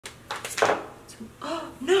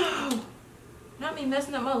Oh no! Not me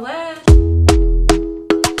messing up my lash.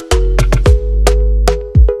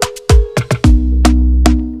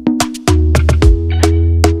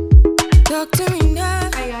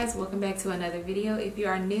 Hi guys, welcome back to another video. If you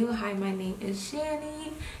are new, hi, my name is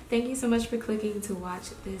Shanny. Thank you so much for clicking to watch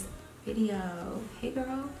this video. Hey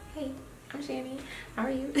girl, hey, I'm Shanny. How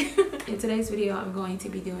are you? In today's video, I'm going to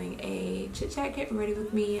be doing a chit chat get ready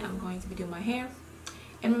with me. I'm going to be doing my hair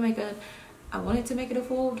and my makeup. I wanted to make it a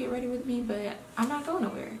full get ready with me, but I'm not going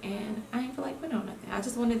nowhere and I ain't feel like putting on nothing. I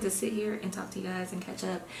just wanted to sit here and talk to you guys and catch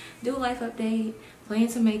up, do a life update, plan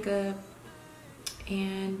some makeup,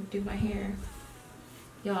 and do my hair.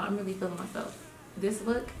 Y'all, I'm really feeling myself. This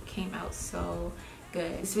look came out so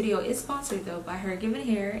good. This video is sponsored though by Her Given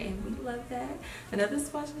Hair, and we love that. Another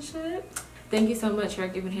sponsorship. Thank you so much, Her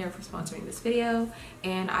Given Hair, for sponsoring this video,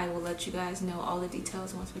 and I will let you guys know all the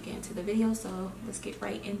details once we get into the video, so let's get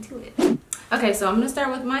right into it. Okay, so I'm gonna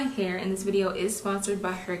start with my hair, and this video is sponsored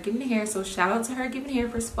by Her Given Hair, so shout out to Her Given Hair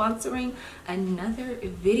for sponsoring another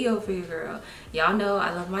video for your girl. Y'all know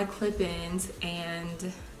I love my clip-ins,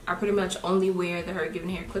 and I pretty much only wear the Her Given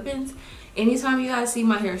Hair clip-ins. Anytime you guys see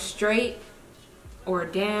my hair straight or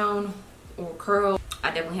down or curl,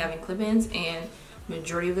 I definitely have in clip-ins, and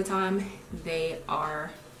majority of the time they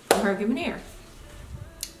are Her Given Hair.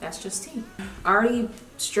 That's just tea. I already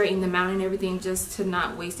straightened them out and everything just to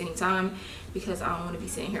not waste any time because I don't want to be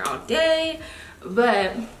sitting here all day.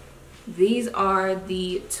 But these are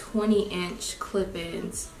the 20-inch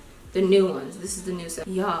clip-ins, the new ones. This is the new set.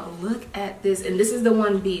 Y'all, look at this. And this is the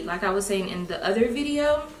 1B. Like I was saying in the other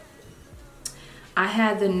video, I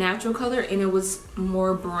had the natural color and it was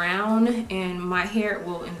more brown, and my hair,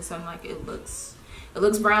 well, in the sunlight it looks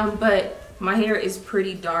brown, but my hair is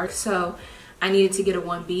pretty dark, so I needed to get a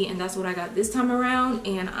 1B, and that's what I got this time around,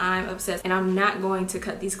 and I'm obsessed. And I'm not going to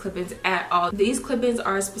cut these clip-ins at all. These clip-ins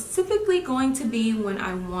are specifically going to be when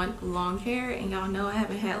I want long hair, and y'all know I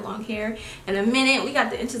haven't had long hair in a minute. We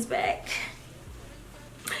got the inches back,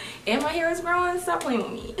 and my hair is growing. Stop playing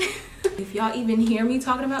with me. If y'all even hear me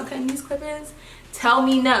talking about cutting these clip-ins, tell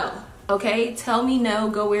me no, okay? Tell me no,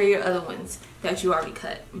 go wear your other ones that you already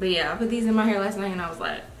cut. But yeah, I put these in my hair last night and I was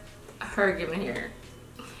like, Her Given Hair.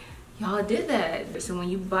 Y'all did that. So when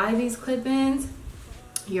you buy these clip-ins,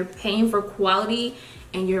 you're paying for quality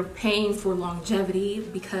and you're paying for longevity,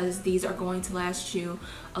 because these are going to last you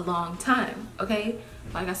a long time, okay?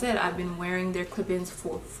 Like I said, I've been wearing their clip-ins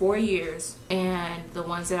for 4 years, and the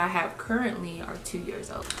ones that I have currently are 2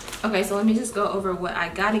 years old. Okay, so let me just go over what I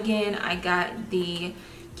got again. I got the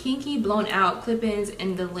Kinky Blown Out clip-ins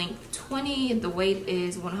in the length 20. The weight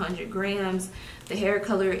is 100 grams. The hair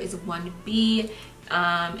color is 1B,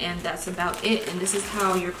 and that's about it. And this is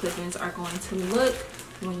how your clip-ins are going to look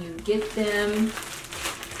when you get them.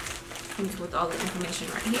 Comes with all the information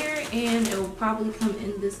right here, and it will probably come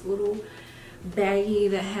in this little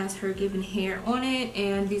baggie that has Her Given Hair on it,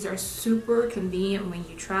 and these are super convenient when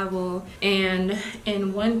you travel. And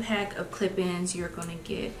in one pack of clip-ins, you're gonna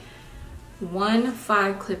get 1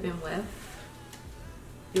 5 clip-in weft,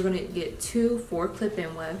 you're gonna get 2 4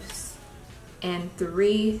 clip-in wefts, and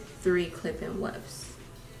 3 3 clip-in wefts.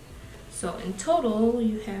 So in total,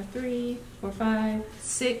 you have 3 4 5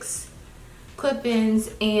 6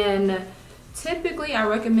 clip-ins, and typically I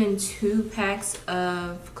recommend 2 packs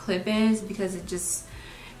of clip-ins because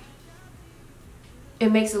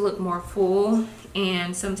it makes it look more full,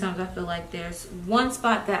 and sometimes I feel like there's one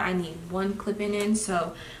spot that I need 1 clip-in in,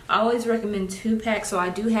 so I always recommend 2 packs. So I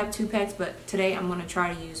do have 2 packs, but today I'm going to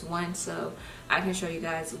try to use 1 so I can show you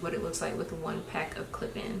guys what it looks like with 1 pack of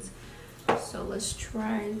clip-ins. So let's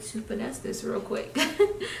try to finesse this real quick.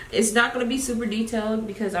 It's not going to be super detailed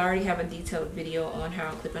because I already have a detailed video on how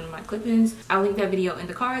I clip in my clip-ins. I'll link that video in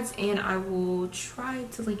the cards, and I will try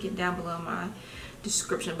to link it down below my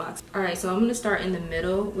description box. All right, so I'm going to start in the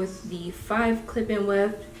middle with the 5 clip-in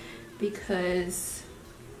weft because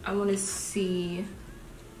I want to see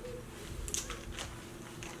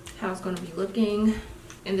how it's going to be looking.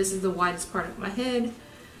 And this is the widest part of my head,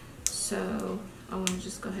 so I want to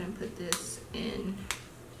just go ahead and put this in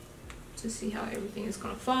to see how everything is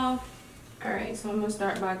going to fall. All right, so I'm going to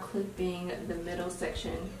start by clipping the middle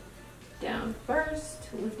section down first,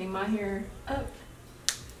 lifting my hair up,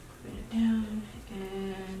 clipping it down,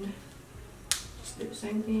 and just do the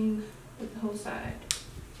same thing with the whole side.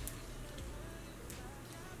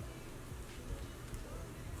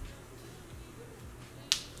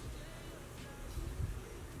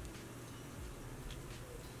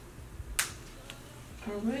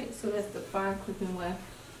 Alright, so that's the 5 clip-in weft.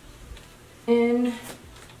 And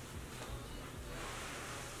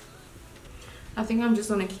I think I'm just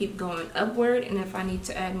gonna keep going upward, and if I need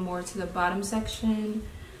to add more to the bottom section,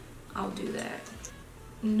 I'll do that.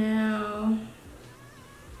 Now,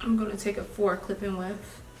 I'm gonna take a 4 clip-in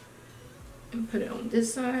weft and put it on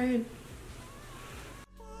this side.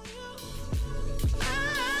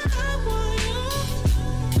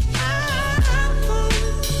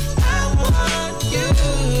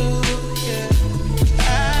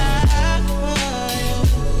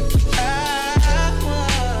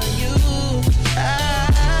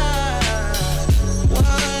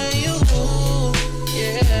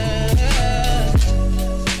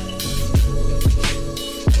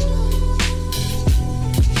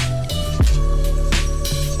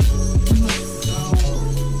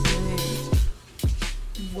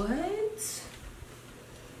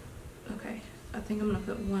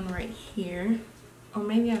 Here, or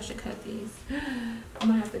maybe I should cut these. I'm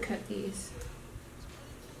gonna have to cut these.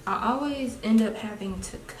 I always end up having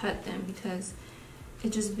to cut them because it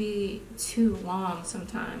just be too long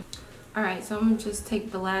sometimes. All right, so I'm gonna just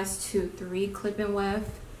take the last 3 clip-in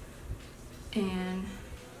weft and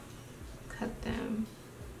cut them.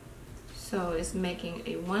 So it's making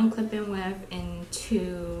a 1 clip-in weft and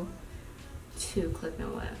 2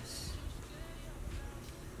 clip-in wefts.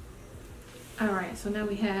 Alright, so now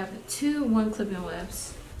we have 2 1 clip-in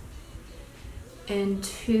wefts and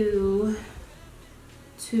 2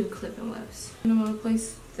 clip-in wefts. And I'm going to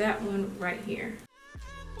place that one right here.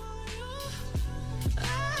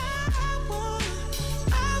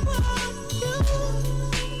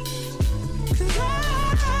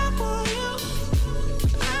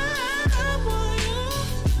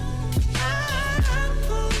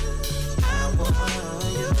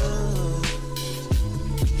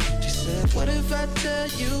 What if I tell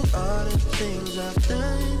you all the things I've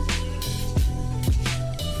done?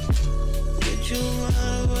 Would you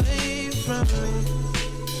run away from me?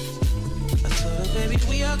 I told her, baby,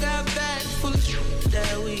 we all got bags full of shit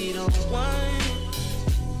that we don't want.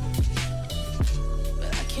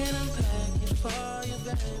 But I can't unpack it for you,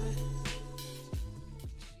 baby.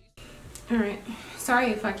 Alright, sorry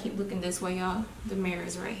if I keep looking this way, y'all. The mirror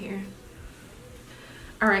is right here.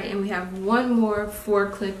 Alright, and we have 1 more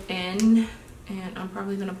 4 clip-in, and I'm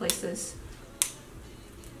probably going to place this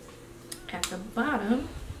at the bottom.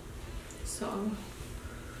 So,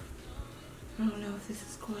 I don't know if this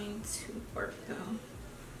is going to work though.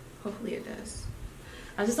 Hopefully it does.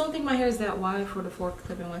 I just don't think my hair is that wide for the 4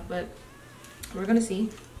 clip-in weft, but we're going to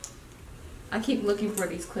see. I keep looking for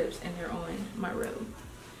these clips and they're on my robe.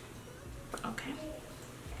 Okay.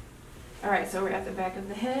 Alright, so we're at the back of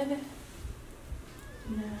the head.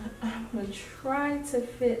 Now I'm gonna try to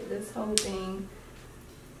fit this whole thing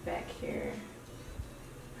back here,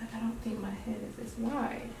 but I don't think my head is this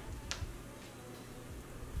wide.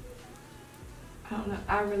 I don't know.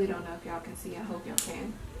 I really don't know if y'all can see. I hope y'all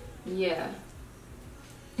can. Yeah.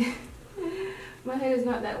 My head is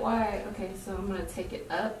not that wide. Okay, so I'm gonna take it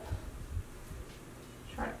up.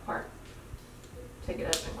 Try to part. Take it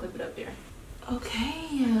up and clip it up there.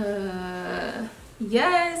 Okay.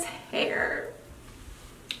 Yes, hair.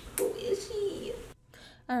 Who is she?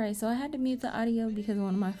 Alright, so I had to mute the audio because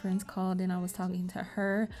one of my friends called and I was talking to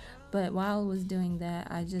her. But while I was doing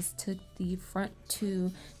that, I just took the front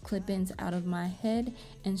 2 clip-ins out of my head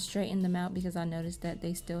and straightened them out because I noticed that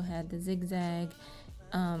they still had the zigzag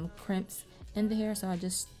crimps in the hair. So I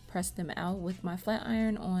just pressed them out with my flat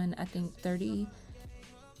iron on, I think, 30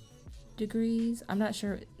 degrees. I'm not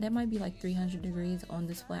sure. That might be like 300 degrees on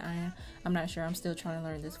this flat iron. I'm not sure. I'm still trying to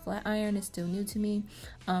learn this flat iron. It's still new to me.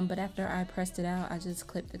 But after I pressed it out, I just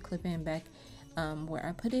clipped the clip-in back where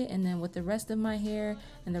I put it, and then with the rest of my hair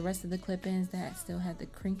and the rest of the clip-ins that still had the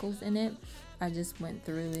crinkles in it, I just went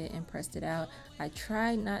through it and pressed it out. I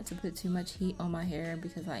tried not to put too much heat on my hair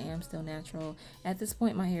because I am still natural. At this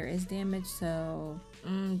point, my hair is damaged, so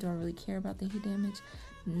do I really care about the heat damage?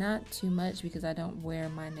 Not too much because I don't wear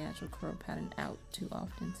my natural curl pattern out too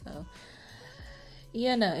often. So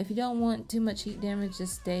yeah, no, if you don't want too much heat damage,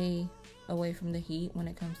 just stay away from the heat when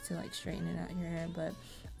it comes to like straightening out your hair. But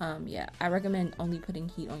yeah, I recommend only putting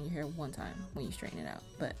heat on your hair one time when you straighten it out,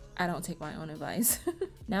 but I don't take my own advice.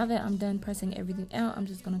 Now that I'm done pressing everything out, I'm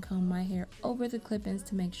just gonna comb my hair over the clip-ins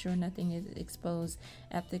to make sure nothing is exposed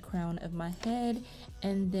at the crown of my head,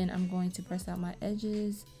 and then I'm going to press out my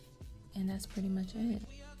edges, and that's pretty much it.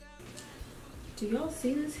 Do y'all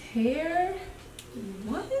see this hair?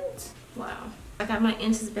 What? Wow. I got my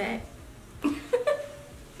inches back.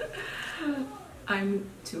 I'm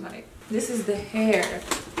too hyped. This is the hair,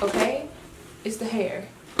 okay? It's the hair.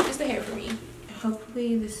 It's the hair for me.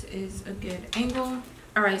 Hopefully this is a good angle.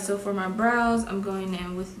 All right, so for my brows, I'm going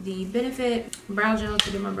in with the Benefit Brow Gel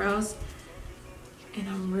to do my brows.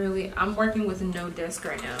 and I'm working with no desk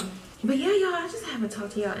right now. But yeah, y'all, I just haven't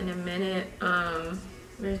talked to y'all in a minute.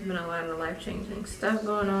 There's been a lot of life-changing stuff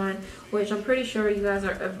going on, which I'm pretty sure you guys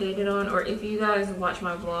are updated on, or if you guys watch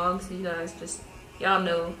my vlogs, you guys y'all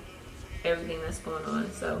know everything that's going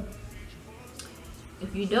on. So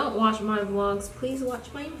if you don't watch my vlogs, please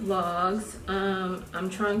watch my vlogs. I'm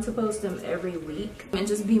trying to post them every week and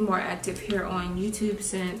just be more active here on YouTube,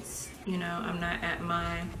 since, you know, I'm not at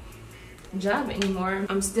my job anymore.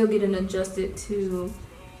 I'm still getting adjusted to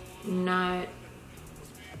not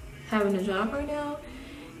having a job right now,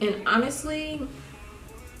 and honestly,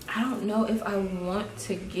 I don't know if I want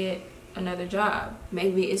to get another job.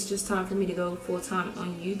 Maybe it's just time for me to go full-time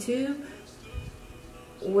on YouTube,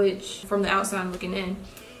 which from the outside looking in,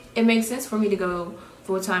 it makes sense for me to go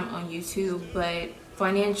full-time on YouTube, but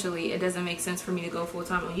financially it doesn't make sense for me to go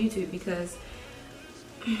full-time on YouTube, because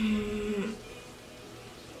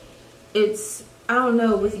I don't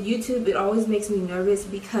know, with YouTube it always makes me nervous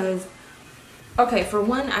because, okay, for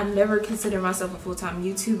one, I never considered myself a full-time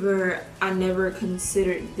YouTuber. I never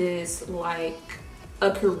considered this like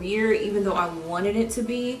a career, even though I wanted it to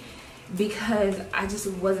be, because I just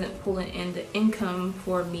wasn't pulling in the income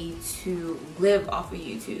for me to live off of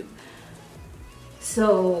YouTube.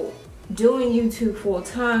 So doing YouTube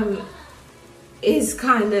full-time is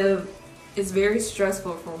it's very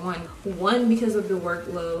stressful, for one because of the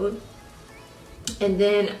workload, and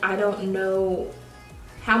then I don't know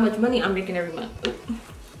how much money I'm making every month.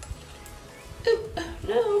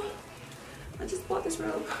 No, I just bought this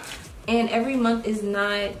robe. And every month is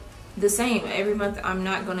not the same. Every month I'm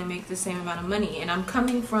not gonna make the same amount of money, and I'm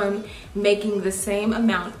coming from making the same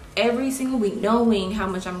amount every single week, knowing how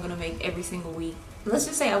much I'm gonna make every single week. Let's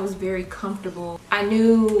just say I was very comfortable. I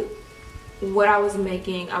knew what I was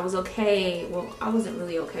making. I was okay. Well, I wasn't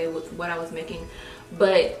really okay with what I was making,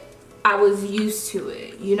 but I was used to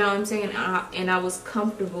it, you know what I'm saying? And I was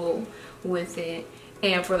comfortable with it.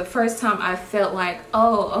 And for the first time, I felt like,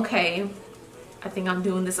 oh, okay, I think I'm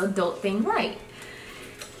doing this adult thing right.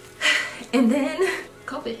 And then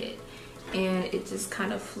COVID hit, and it just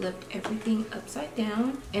kind of flipped everything upside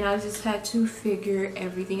down, and I just had to figure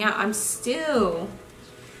everything out. I'm still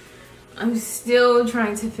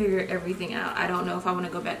trying to figure everything out. I don't know if I want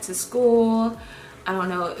to go back to school. I don't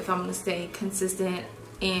know if I'm going to stay consistent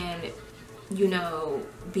and, you know,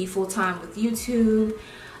 be full-time with YouTube.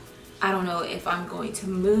 I don't know if I'm going to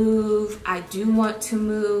move. I do want to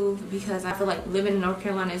move because I feel like living in North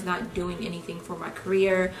Carolina is not doing anything for my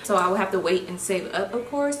career. So I will have to wait and save up, of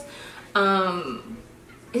course.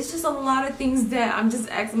 It's just a lot of things that I'm just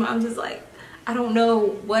asking. I'm just like, I don't know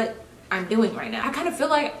what I'm doing right now. I kind of feel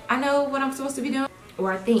like I know what I'm supposed to be doing,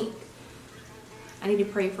 or I think. I need to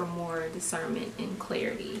pray for more discernment and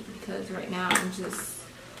clarity, because right now I'm just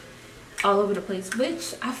all over the place,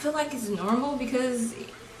 which I feel like is normal because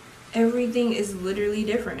everything is literally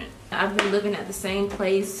different. I've been living at the same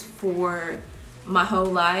place for my whole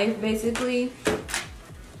life, basically,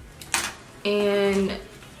 and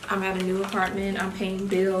I'm at a new apartment. I'm paying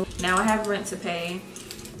bills. Now I have rent to pay.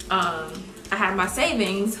 I had my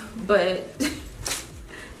savings, but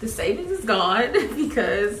the savings is gone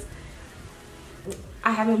because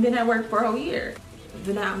I haven't been at work for a whole year.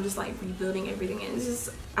 But now I'm just like rebuilding everything, and it's just,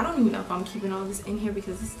 I don't even know if I'm keeping all this in here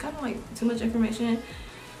because it's kind of like too much information.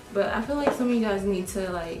 But I feel like some of you guys need to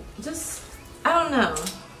like just, I don't know.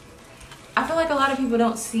 I feel like a lot of people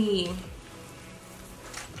don't see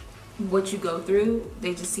what you go through.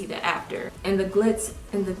 They just see the after and the glitz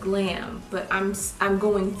and the glam, but I'm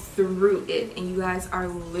going through it, and you guys are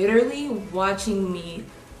literally watching me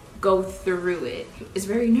go through it. It's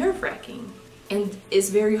very nerve-wracking, and it's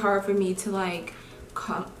very hard for me to like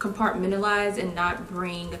compartmentalize and not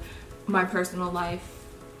bring my personal life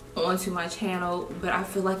onto my channel, but I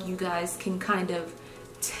feel like you guys can kind of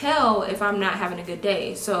tell if I'm not having a good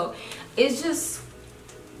day. So it's just,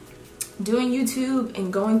 doing YouTube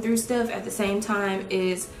and going through stuff at the same time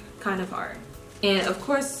is kind of hard. And of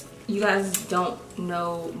course you guys don't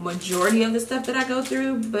know majority of the stuff that I go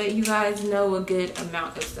through, but you guys know a good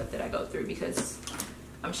amount of stuff that I go through because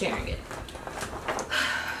I'm sharing it.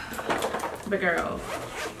 But girl,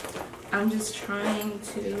 I'm just trying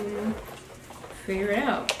to figure it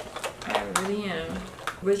out. I really am.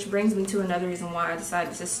 Which brings me to another reason why I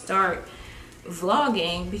decided to start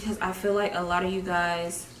vlogging, because I feel like a lot of you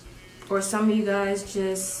guys, or some of you guys,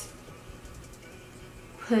 just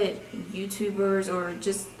put YouTubers or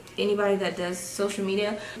just anybody that does social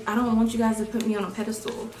media, I don't want you guys to put me on a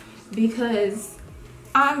pedestal, because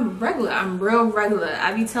I'm regular. I'm real regular.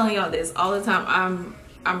 I be telling y'all this all the time.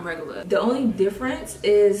 I'm regular. The only difference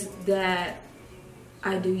is that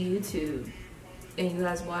I do YouTube and you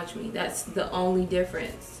guys watch me. That's the only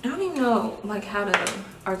difference. I don't even know like how to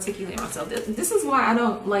articulate myself. This is why I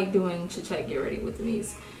don't like doing chit chat get ready with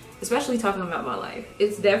me's, especially talking about my life.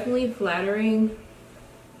 It's definitely flattering,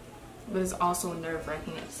 but it's also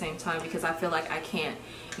nerve-wracking at the same time because I feel like I can't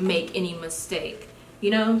make any mistake,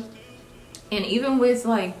 you know? And even with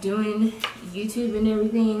like doing YouTube and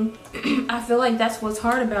everything, I feel like that's what's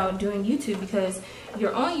hard about doing YouTube, because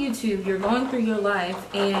you're on YouTube, you're going through your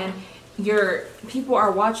life, and people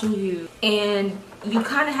are watching you, and you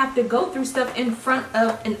kind of have to go through stuff in front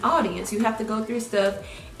of an audience. You have to go through stuff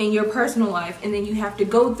in your personal life, and then you have to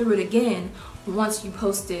go through it again once you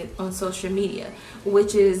post it on social media,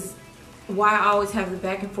 which is why I always have the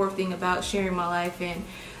back and forth thing about sharing my life and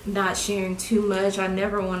not sharing too much. I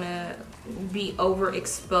never want to be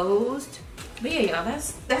overexposed. But yeah, y'all,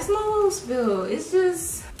 that's my little spill. It's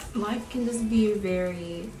just, life can just be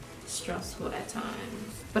very stressful at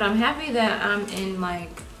times. But I'm happy that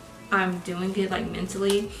I'm doing good like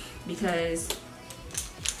mentally, because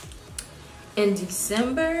in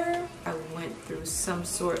December I went through some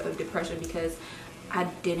sort of depression because I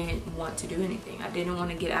didn't want to do anything. I didn't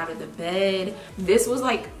want to get out of the bed. This was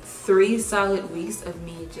like 3 solid weeks of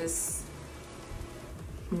me just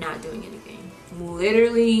not doing anything.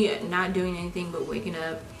 Literally not doing anything but waking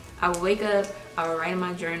up. I would wake up, I would write in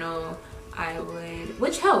my journal,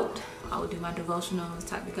 which helped. I would do my devotionals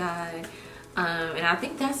type of guy. And I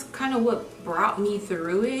think that's kind of what brought me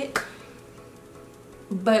through it.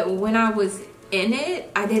 But when I was in it,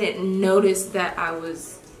 I didn't notice that I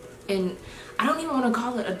was in, I don't even want to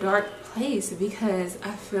call it a dark place, because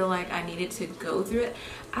I feel like I needed to go through it.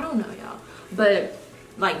 I don't know, y'all. But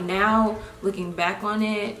like now, looking back on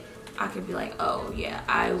it, I could be like, oh yeah,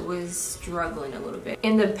 I was struggling a little bit.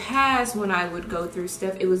 In the past, when I would go through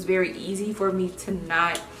stuff, it was very easy for me to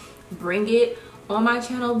not bring it on my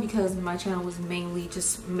channel, because my channel was mainly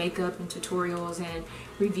just makeup and tutorials and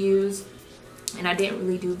reviews, and I didn't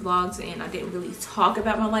really do vlogs, and I didn't really talk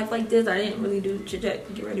about my life like this. I didn't really do chit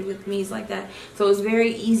chat get ready with me's like that, so it was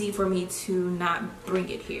very easy for me to not bring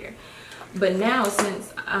it here. But now,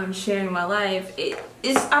 since I'm sharing my life,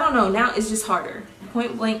 it's, I don't know, now it's just harder.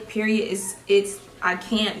 Point blank period, I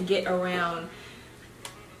can't get around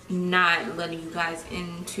not letting you guys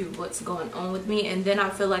into what's going on with me, and then I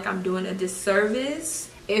feel like I'm doing a disservice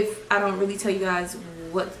if I don't really tell you guys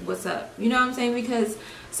what's up, you know what I'm saying? Because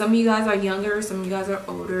some of you guys are younger, some of you guys are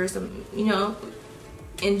older, some, you know,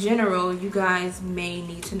 in general, you guys may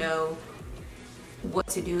need to know what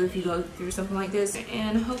to do if you go through something like this,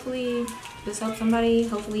 and hopefully this helps somebody.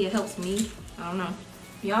 Hopefully it helps me. I don't know.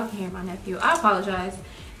 Y'all can hear my nephew. I apologize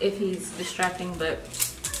if he's distracting, but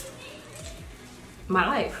my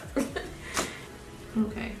life.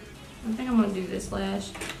 Okay, I think I'm gonna do this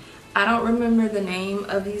lash. I don't remember the name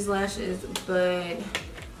of these lashes, but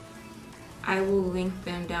I will link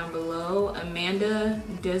them down below. Amanda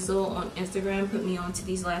Dizzle on Instagram put me onto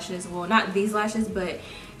these lashes. Well, not these lashes, but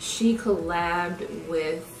she collabed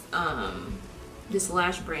with this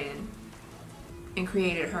lash brand and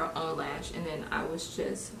created her own lash, and then I was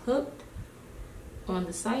just hooked on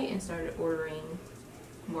the site and started ordering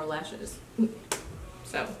more lashes.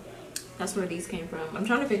 So that's where these came from. I'm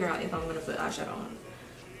trying to figure out if I'm gonna put eyeshadow on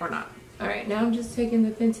or not. All right, now I'm just taking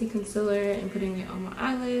the Fenty concealer and putting it on my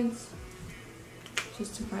eyelids,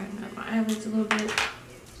 just to brighten up my eyelids a little bit,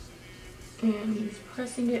 and just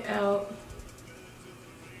pressing it out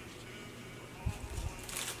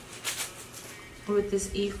with this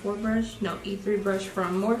E3 brush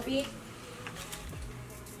from Morphe.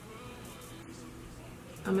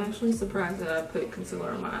 I'm actually surprised that I put concealer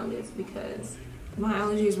on my eyelids, because my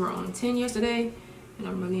allergies were on 10 yesterday, and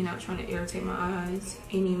I'm really not trying to irritate my eyes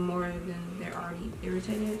any more than they're already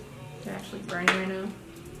irritated. They're actually burning right now.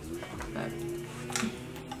 But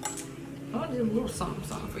I want to do a little something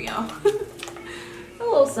for y'all. A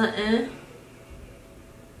little something.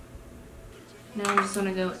 Now I'm just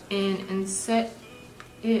gonna go in and set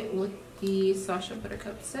it with the Sacha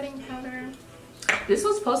Buttercup setting powder. This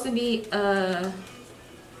was supposed to be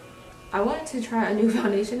I wanted to try a new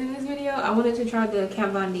foundation in this video. I wanted to try the Kat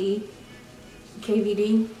Von D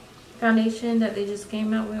KVD foundation that they just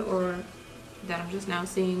came out with, or that I'm just now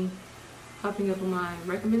seeing popping up on my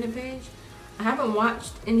recommended page. I haven't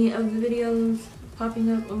watched any of the videos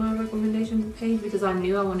popping up on my recommendation page because I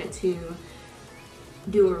knew I wanted to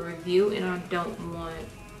do a review, and I don't want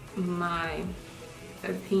my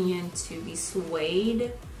opinion to be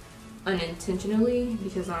swayed unintentionally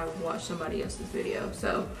because I watched somebody else's video.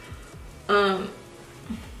 So I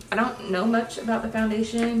don't know much about the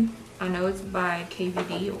foundation. I know it's by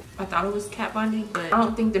KVD. I thought it was Kat Von D, but I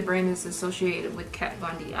don't think the brand is associated with Kat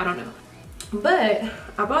Von D. I don't know. But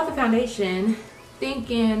I bought the foundation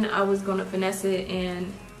thinking I was gonna finesse it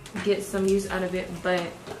and get some use out of it, but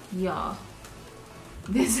y'all,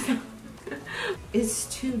 this is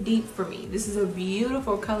too deep for me. This is a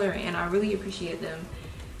beautiful color and I really appreciate them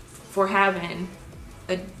for having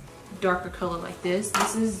a darker color like this.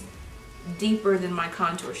 This is deeper than my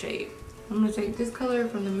contour shade. I'm gonna take this color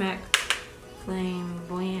from the MAC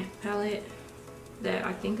Flamboyant palette that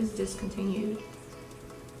I think is discontinued,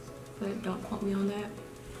 but don't quote me on that.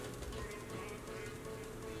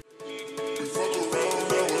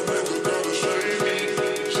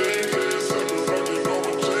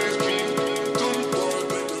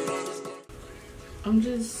 I'm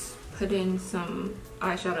just putting some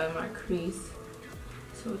eyeshadow in my crease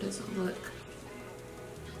so it doesn't look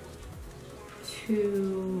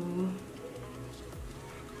too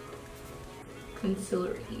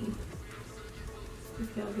concealer-y,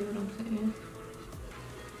 if y'all get what I'm saying.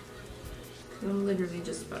 I'm literally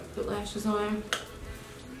just about to put lashes on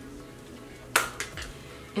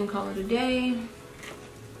and call it a day,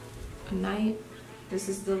 a night. This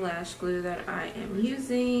is the lash glue that I am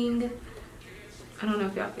using. I don't know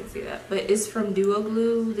if y'all can see that, but it's from Duo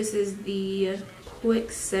Glue. This is the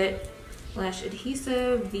Quick Set Lash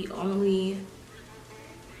Adhesive, the only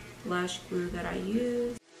lash glue that I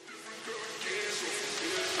use.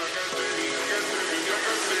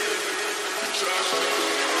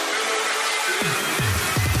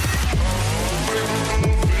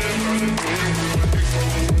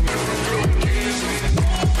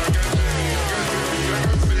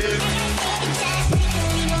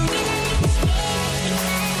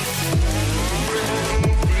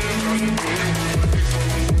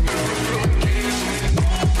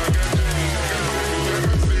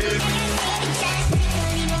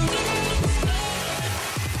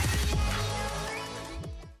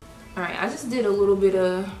 Alright, I just did a little bit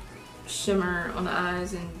of shimmer on the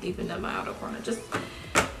eyes and deepened up my outer corner. Just,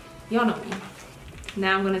 y'all know me.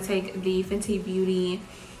 Now I'm going to take the Fenty Beauty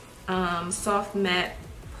Soft Matte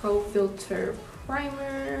Pro Filter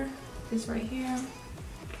Primer, this right here,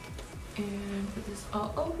 and put this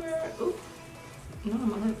all over. Oop, no, on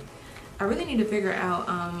my lip. I really need to figure out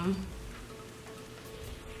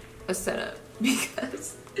a setup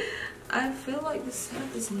because I feel like the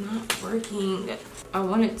setup is not working. I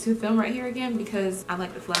wanted to film right here again because I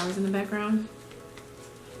like the flowers in the background,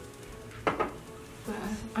 but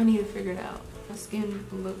I need to figure it out. My skin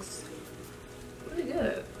looks really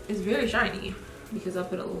good. It's very shiny because I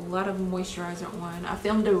put a lot of moisturizer on. I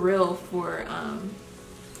filmed a reel for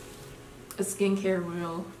a skincare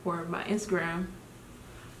reel for my Instagram.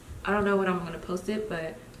 I don't know when I'm gonna post it,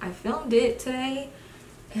 but I filmed it today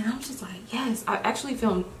and I'm just like, yes. I actually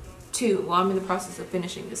filmed two. Well, I'm in the process of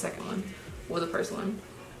finishing the second one, or the first one.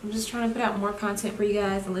 I'm just trying to put out more content for you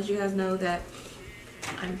guys and let you guys know that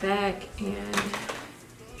I'm back and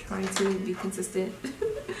trying to be consistent.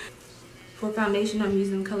 For foundation, I'm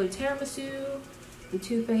using color Tiramisu, the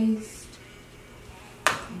Too Faced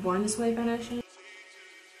Born This Way foundation.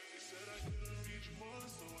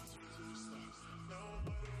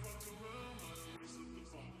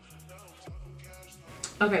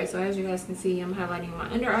 Okay, so as you guys can see, I'm highlighting my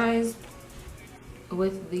under eyes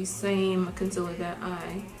with the same concealer that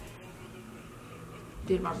I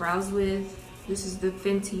did my brows with. This is the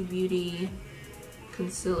Fenty Beauty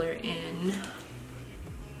concealer in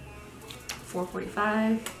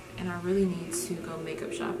 445, and I really need to go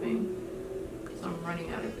makeup shopping because I'm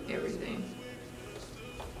running out of everything.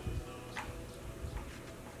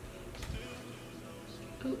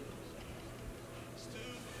 Ooh.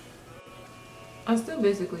 I still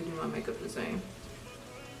basically do my makeup the same.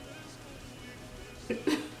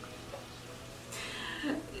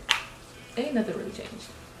 Ain't nothing really changed.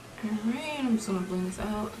 Alright, I'm just gonna blend this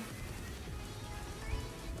out.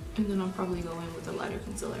 And then I'll probably go in with a lighter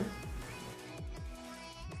concealer.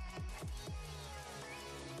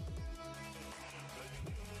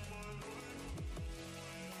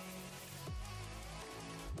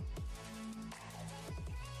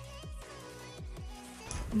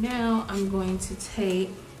 Now I'm going to take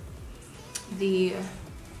the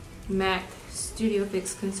MAC Studio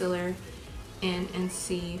Fix Concealer in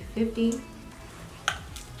NC50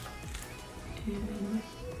 and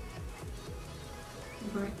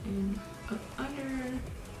brighten up under.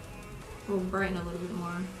 We'll brighten a little bit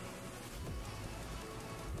more.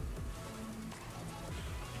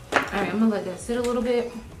 Alright, I'm gonna let that sit a little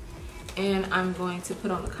bit and I'm going to put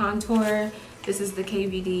on the contour. This is the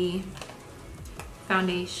KVD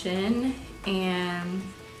foundation, and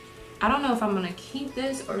I don't know if I'm gonna keep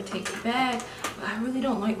this or take it back, but I really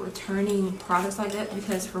don't like returning products like that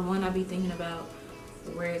because for one, I'd be thinking about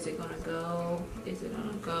where is it gonna go? Is it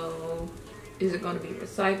gonna go? Is it gonna be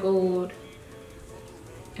recycled?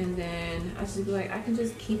 And then I just be like, I can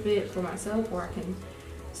just keep it for myself, or I can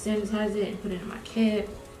sanitize it and put it in my kit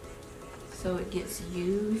so it gets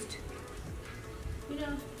used. You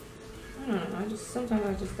know, I don't know. Sometimes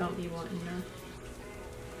I just don't be wanting to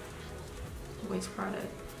waste product,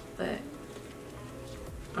 but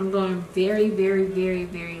I'm going very, very, very,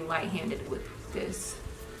 very light-handed with this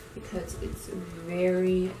because it's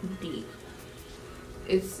very deep.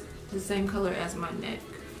 It's the same color as my neck.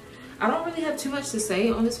 I don't really have too much to say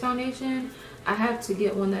on this foundation. I have to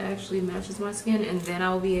get one that actually matches my skin, and then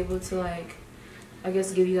I'll be able to, like, I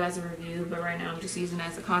guess give you guys a review. But right now I'm just using it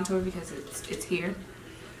as a contour because it's here.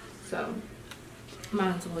 So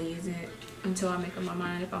might as well use it until I make up my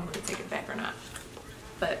mind if I'm going to take it back or not.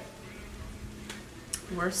 But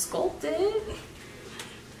we're sculpted.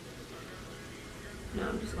 Now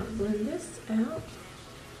I'm just going to blend this out.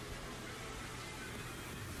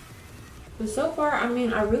 But so far, I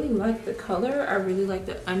mean, I really like the color. I really like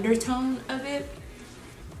the undertone of it.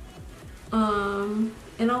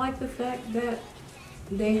 And I like the fact that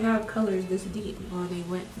they have colors this deep, or they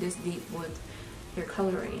went this deep with their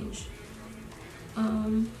color range.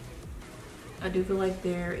 I do feel like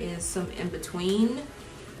there is some in-between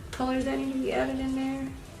colors that need to be added in there,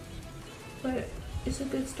 but it's a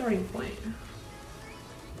good starting point.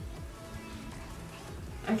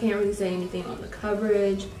 I can't really say anything on the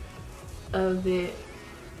coverage of it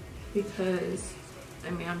because,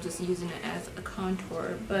 I mean, I'm just using it as a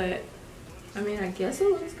contour, but I mean, I guess it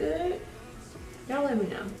looks good. Y'all let me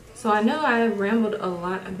know. So I know I rambled a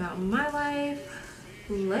lot about my life.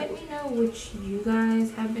 Let me know what you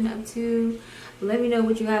guys have been up to. Let me know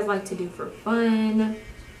what you guys like to do for fun.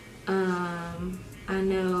 I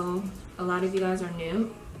know a lot of you guys are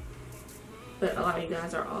new, but a lot of you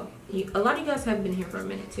guys have been here for a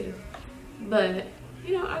minute too. But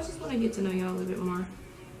you know, I just want to get to know y'all a little bit more.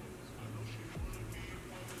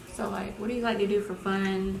 So like, what do you like to do for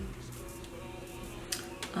fun?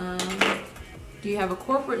 Do you have a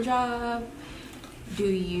corporate job? Do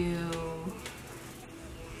you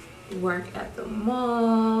work at the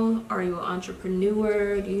mall? Are you an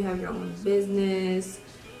entrepreneur? Do you have your own business?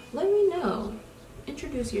 Let me know.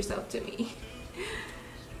 Introduce yourself to me.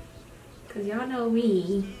 Cause y'all know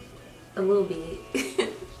me a little bit.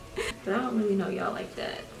 But I don't really know y'all like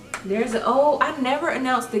that. I never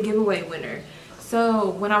announced the giveaway winner. So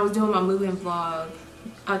when I was doing my moving vlog,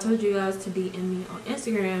 I told you guys to DM me on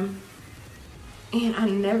Instagram, and I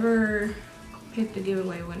never picked the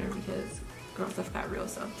giveaway winner because girl stuff got real,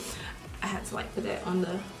 so I had to like put that on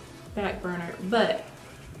the back burner. But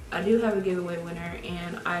I do have a giveaway winner,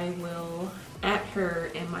 and I will add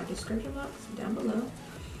her in my description box down below.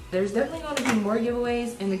 There's definitely going to be more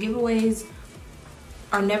giveaways, and the giveaways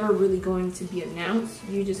are never really going to be announced.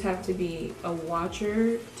 You just have to be a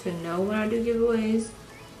watcher to know when I do giveaways,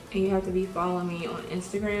 and you have to be following me on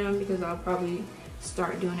Instagram because I'll probably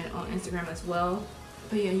start doing it on Instagram as well.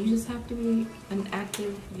 But yeah, you just have to be an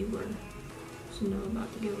active viewer to know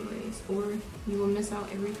about the giveaways, or you will miss out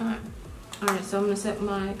every time. Alright, so I'm gonna set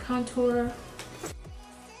my contour.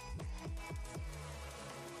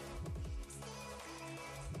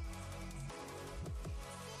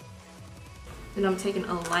 Then I'm taking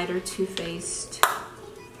a lighter Too Faced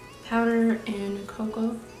powder and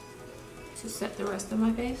cocoa to set the rest of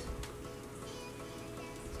my face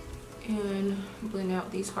and blend out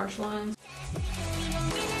these harsh lines.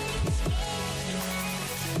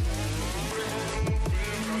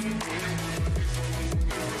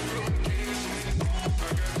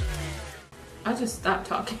 I just stopped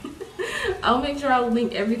talking. I'll make sure I'll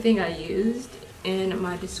link everything I used in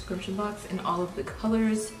my description box and all of the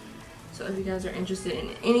colors. So if you guys are interested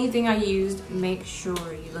in anything I used, make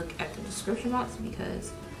sure you look at the description box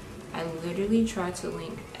because I literally try to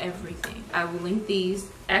link everything. I will link these.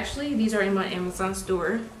 Actually, these are in my Amazon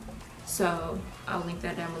store, so I'll link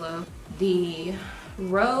that down below. The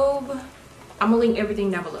robe, I'm gonna link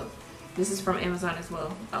everything down below. This is from Amazon as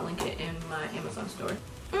well. I'll link it in my Amazon store.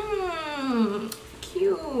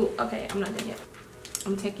 Cute. Okay, I'm not done yet.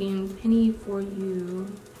 I'm taking Penny For You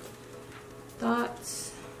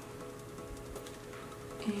dots,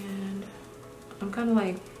 and I'm kind of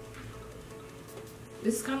like,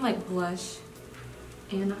 this is kind of like blush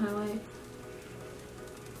and a highlight.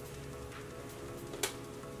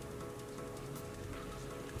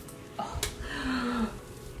 Oh,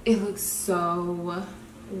 it looks so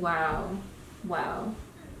wow, wow,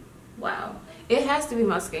 wow. It has to be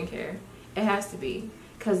my skincare. It has to be,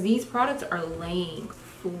 because these products are laying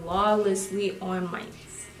flawlessly on my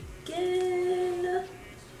skin.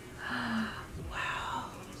 Wow.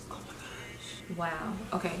 Wow.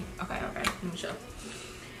 Okay. Let me show.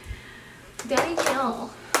 Daddy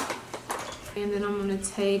Kill. And then I'm gonna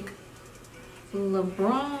take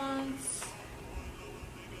LeBron's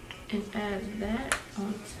and add that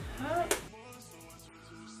on top.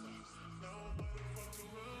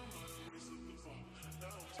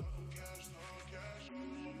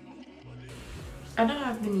 I know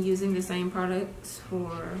I've been using the same products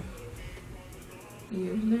for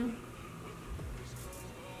years now,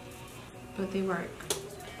 but they work.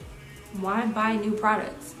 Why buy new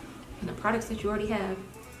products when the products that you already have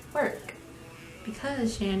work?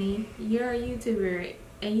 Because, Shanny, you're a YouTuber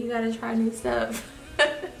and you gotta try new stuff.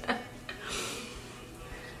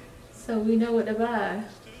 So we know what to buy.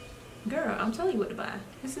 Girl, I'm telling you what to buy.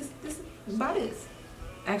 Buy this.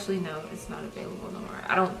 Actually, no, it's not available no more.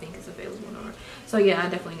 I don't think it's available no more. So yeah, I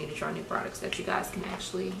definitely need to try new products that you guys can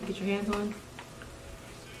actually get your hands on.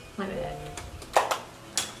 Like that.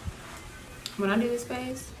 When I do this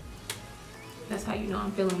face, that's how you know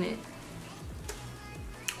I'm feeling it.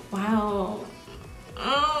 Wow.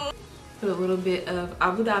 Oh. Put a little bit of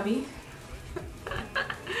Abu Dhabi.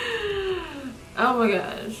 Oh my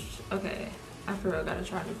gosh. Okay, I for real gotta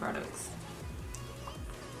try new products.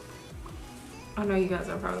 I know you guys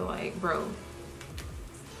are probably like, bro,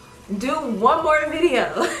 do one more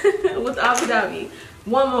video with Abu Dhabi.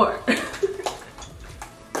 One more.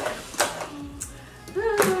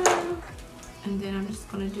 And then I'm just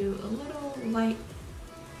gonna do a little light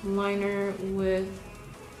liner with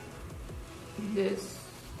this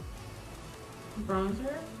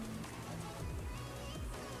bronzer.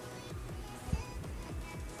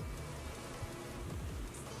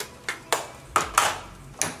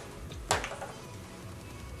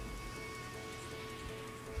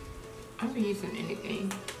 I'll be using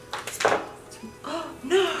anything. Oh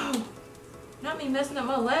no! Not me messing up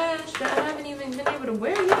my lash that I haven't even been able to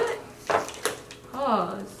wear yet.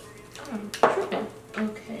 Pause. I'm tripping.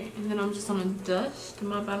 Okay, and then I'm just gonna dust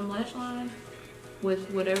my bottom lash line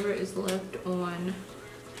with whatever is left on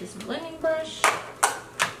this blending brush.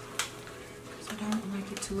 Because I don't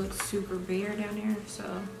like it to look super bare down here,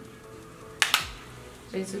 so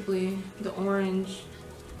basically the orange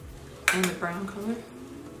and the brown color.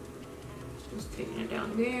 Just taking it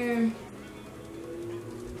down there and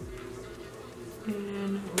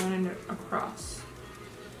then running it across.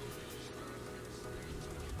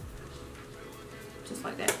 Just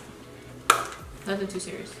like that. Nothing too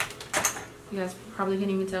serious. You guys probably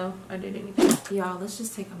can't even tell I did anything. Y'all, let's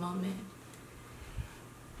just take a moment.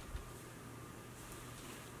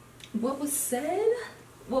 What was said?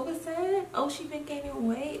 What was said? Oh, she been gaining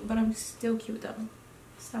weight, but I'm still cute though.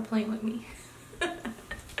 Stop playing with me.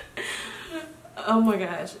 Oh my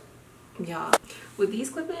gosh, y'all. With these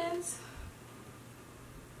clip-ins,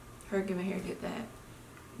 her giving hair did that.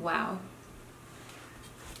 Wow.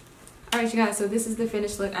 Alright, you guys, so this is the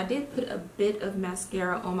finished look. I did put a bit of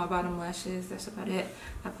mascara on my bottom lashes. That's about it.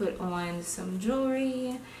 I put on some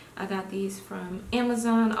jewelry. I got these from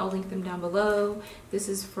Amazon. I'll link them down below. This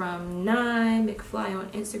is from Nye McFly on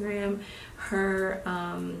Instagram. Her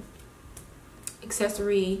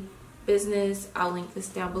accessory business. I'll link this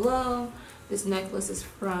down below. This necklace is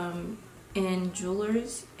from M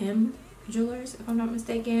Jewelers, if I'm not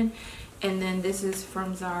mistaken. And then this is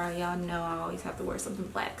from Zara. Y'all know I always have to wear something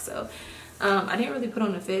black, so I didn't really put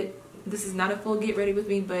on a fit. This is not a full get ready with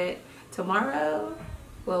me, but tomorrow,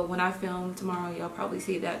 well, when I film tomorrow, y'all probably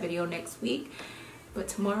see that video next week. But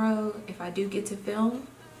tomorrow, if I do get to film,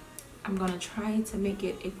 I'm gonna try to make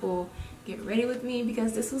it a full get ready with me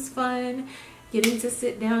because this was fun. Getting to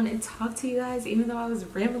sit down and talk to you guys, even though I was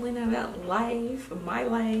rambling about life, my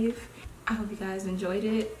life. I hope you guys enjoyed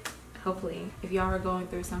it. Hopefully, if y'all are going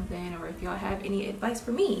through something or if y'all have any advice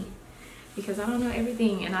for me, because I don't know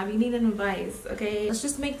everything and I be needing advice, okay? Let's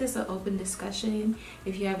just make this an open discussion.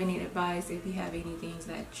 If you have any advice, if you have any things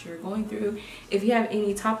that you're going through, if you have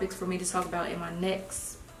any topics for me to talk about in my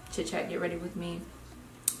next Chit Chat Get Ready With Me,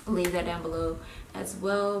 leave that down below as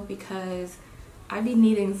well, because I be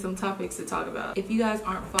needing some topics to talk about. If you guys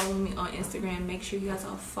aren't following me on Instagram, make sure you guys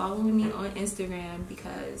are following me on Instagram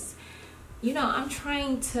because, you know, I'm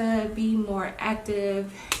trying to be more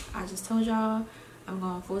active. I just told y'all I'm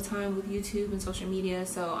going full-time with YouTube and social media,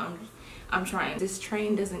 so I'm trying. This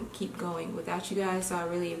train doesn't keep going without you guys, so I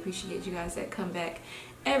really appreciate you guys that come back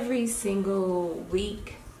every single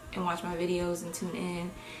week and watch my videos and tune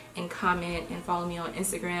in and comment and follow me on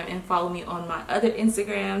Instagram and follow me on my other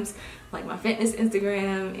Instagrams, like my fitness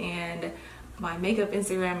Instagram and my makeup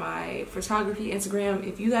Instagram, my photography Instagram.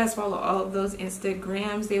 If you guys follow all of those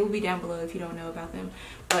Instagrams, they will be down below if you don't know about them.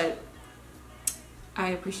 But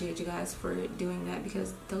I appreciate you guys for doing that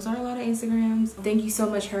because those are a lot of Instagrams. Thank you so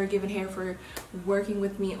much, Her Given Hair, for working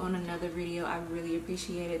with me on another video. I really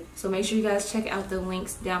appreciate it. So make sure you guys check out the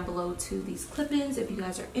links down below to these clip-ins if you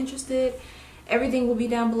guys are interested. Everything will be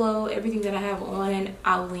down below. Everything that I have on,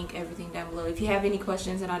 I'll link everything down below. If you have any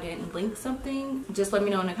questions and I didn't link something, just let me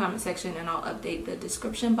know in the comment section and I'll update the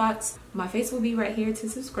description box. My face will be right here to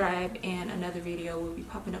subscribe, and another video will be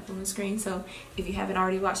popping up on the screen. So if you haven't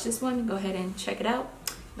already watched this one, go ahead and check it out.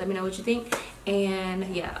 Let me know what you think.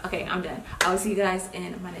 And yeah, okay, I'm done. I will see you guys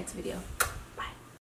in my next video.